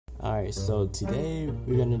Alright, so today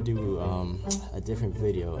we're gonna do a different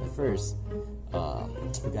video. At first,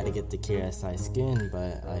 we gotta get the KSI skin,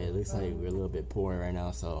 but it looks like we're a little bit poor right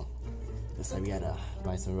now, so looks like we gotta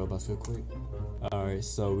buy some Robux real quick. Alright,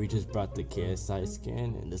 so we just brought the KSI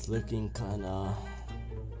skin, and it's looking kinda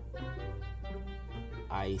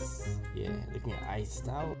looking iced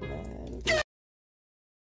out, man.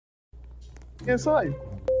 KSI.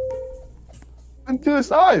 I'm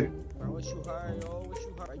KSI.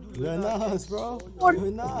 You're nice, bro.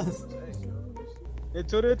 You're nice.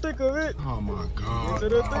 Into the thick of it. Oh my god. Into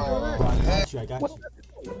the thick of it. I got you.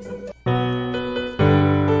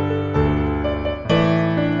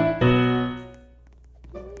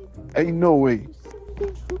 Ain't no way.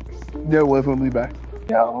 They're definitely back.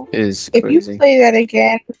 No. Is If crazy. you play that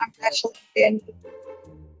again, I'm actually banning you.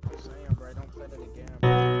 Damn, bro, don't play that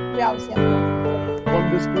again. Yeah, obviously I'm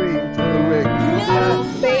On the screen, to the ring.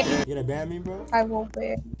 not ban. You gonna ban me, bro? I won't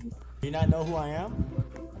ban. Do you not know who I am?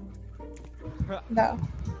 No.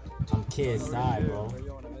 I'm KSI, bro.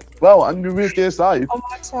 Well, I'm the real KSI. Oh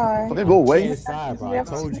my god. Okay, go away. KSI, bro. I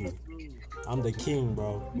told you. I'm the king,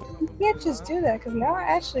 bro. You can't just do that because now I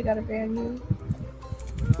actually gotta ban you.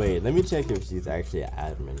 Wait, let me check if she's actually an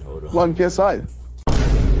admin. Hold on. One KSI.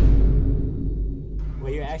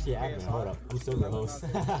 Wait, you're actually an admin. Hold up. I'm still the host.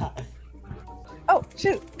 Oh,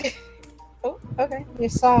 shoot. Oh, okay. Your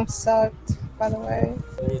song sucked, by the way.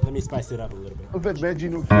 let me spice it up a little bit. Of that Reggie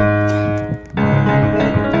no.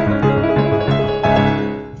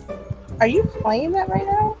 Are you playing that right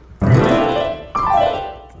now?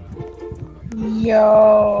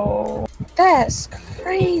 Yo. That's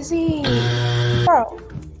crazy. Bro.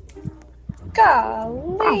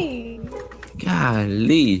 Golly.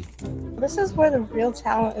 Golly. This is where the real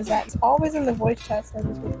talent is at. It's always in the voice chat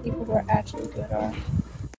service with people who are actually good at.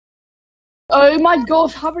 Oh my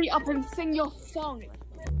gosh, hurry up and sing your song.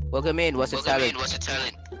 Welcome in, what's your talent?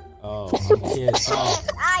 Oh, I'm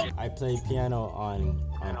KSI. I play piano on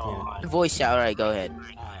piano. Voice chat, alright, go ahead.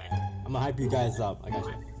 Alright, I'm gonna hype you guys up. I got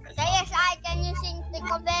you. KSI, can you sing the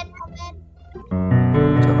cover?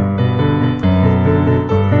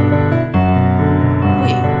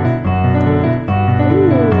 Wait,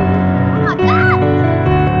 Oh my god!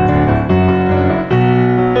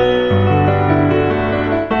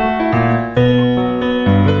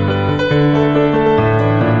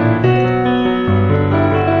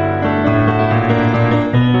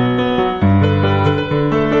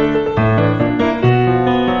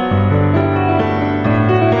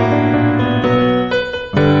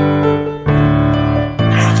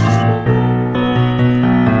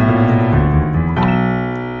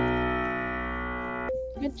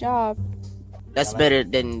 Good job. that's better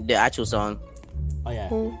than the actual song. Oh yeah.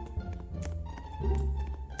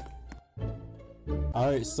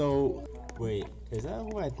 Alright, so wait, is that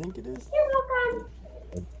who I think it is?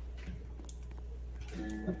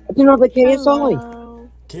 You know the KSI? Hello.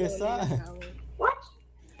 KSI?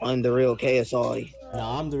 I'm the real KSI. No,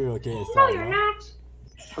 I'm the real KSI. No, you're bro. not.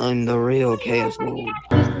 I'm the real KSI.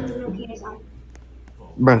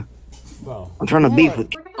 Bruh, Bro. I'm trying to beef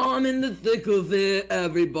with you. I'm in the thick of it,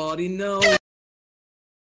 everybody knows.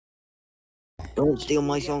 Don't steal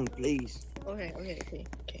my song, please. Okay.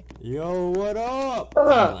 Yo, what up?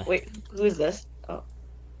 Wait, who is this? Oh.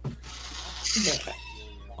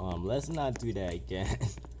 Let's not do that again.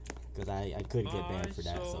 Cause I could get banned for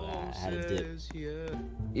that, so I had to dip.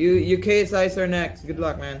 You KSIs are next. Good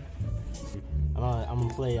luck, man. I'm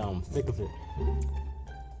gonna play Thick of It.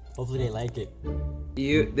 Hopefully they like it.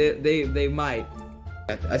 They might.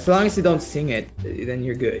 As long as you don't sing it, then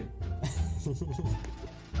you're good. Good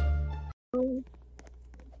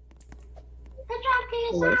job,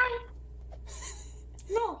 KSI.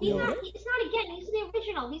 No, he's not. It's not again. He's the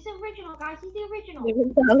original. He's the original, guys. He's the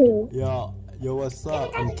original. Yo, what's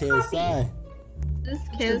up? I'm KSI. This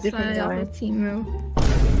KSI on the team room.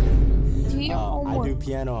 I do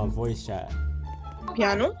piano on voice chat.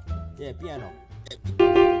 Piano? Yeah, piano.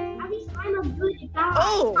 At least I'm a good guy.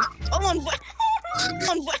 Oh! On what?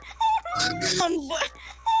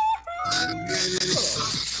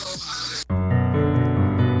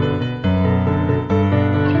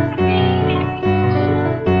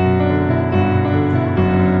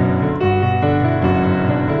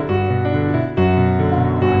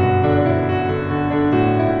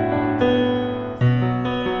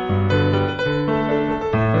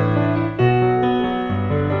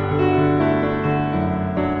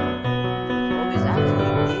 Who's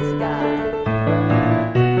actually this guy?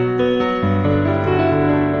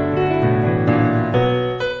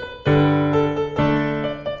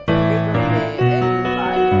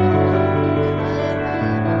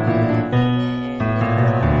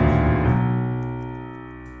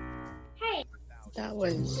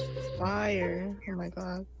 was fire. Oh my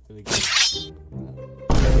god. Really good.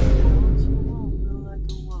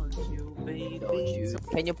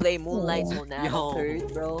 Can you play Moonlight Sonata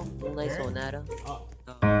third, bro? Moonlight Sonata.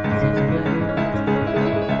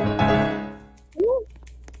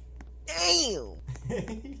 Damn.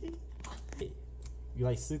 You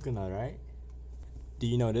like Sukuna, right? Do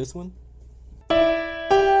you know this one?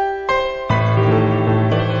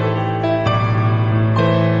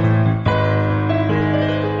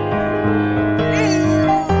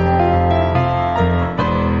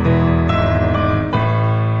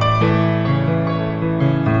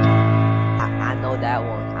 I know that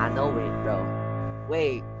one. I know it, bro.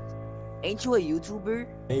 Wait, ain't you a YouTuber?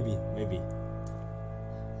 Maybe.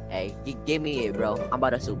 Hey, give me it, bro. I'm about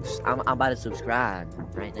to subscribe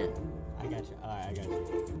right now. I got you. Alright, I got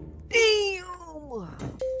you. Damn!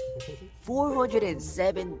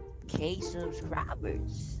 407k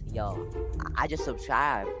subscribers. Yo, I just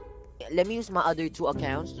subscribed. Let me use my other 2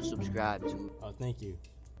 accounts to subscribe to. Oh, thank you.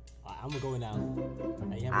 I'm gonna go now.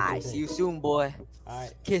 Alright, see you soon, boy.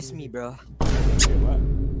 Alright. Kiss me, bro.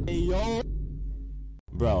 Hey, yo.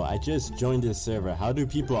 Bro, I just joined this server. How do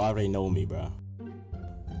people already know me, bro?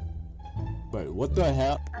 But what the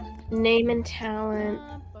hell? Name and talent.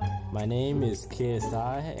 My name is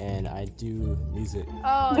KSI and I do music.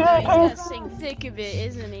 Oh, yeah, he's gonna sing Thick of It,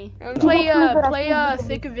 isn't he? Play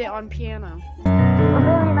Thick of It on piano.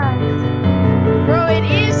 Very nice. Bro, it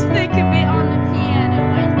is Thick of It on the piano.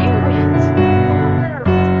 I knew it.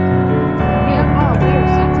 We are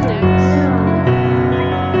syntax.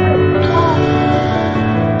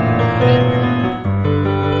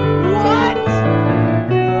 What?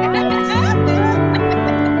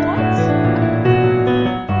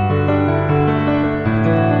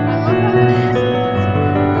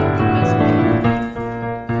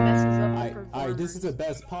 Alright, this is the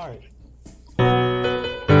best part.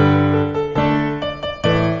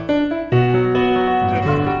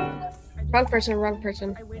 Wrong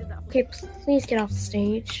person. Okay, please get off the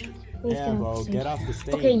stage. Please Yeah, bro, get off the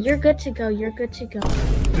stage. Okay, you're good to go. You gotta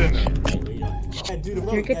do the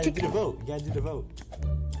vote. You're good to You gotta do the vote.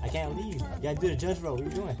 I can't leave. You gotta do the judge vote. What are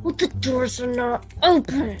you doing? Well, the doors are not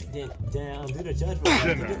open. Then do the judge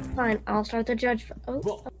vote. Fine, I'll start the judge.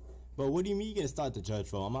 But what do you mean you gonna start the judge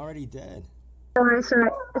vote? I'm already dead. It's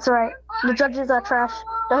alright. It's alright. The judges are trash.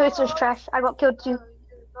 The host is trash. I got killed too.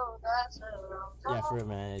 Yeah, for real,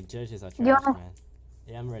 man. The judges are You trash, wanna- man.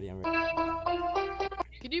 Yeah, I'm ready.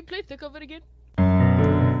 Can you play Thick of It again?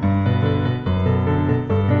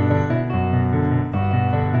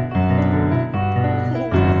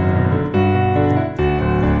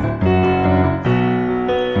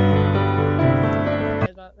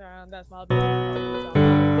 That's my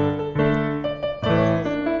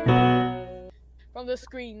from the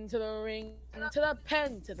screen to the ring to the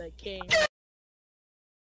pen to the king.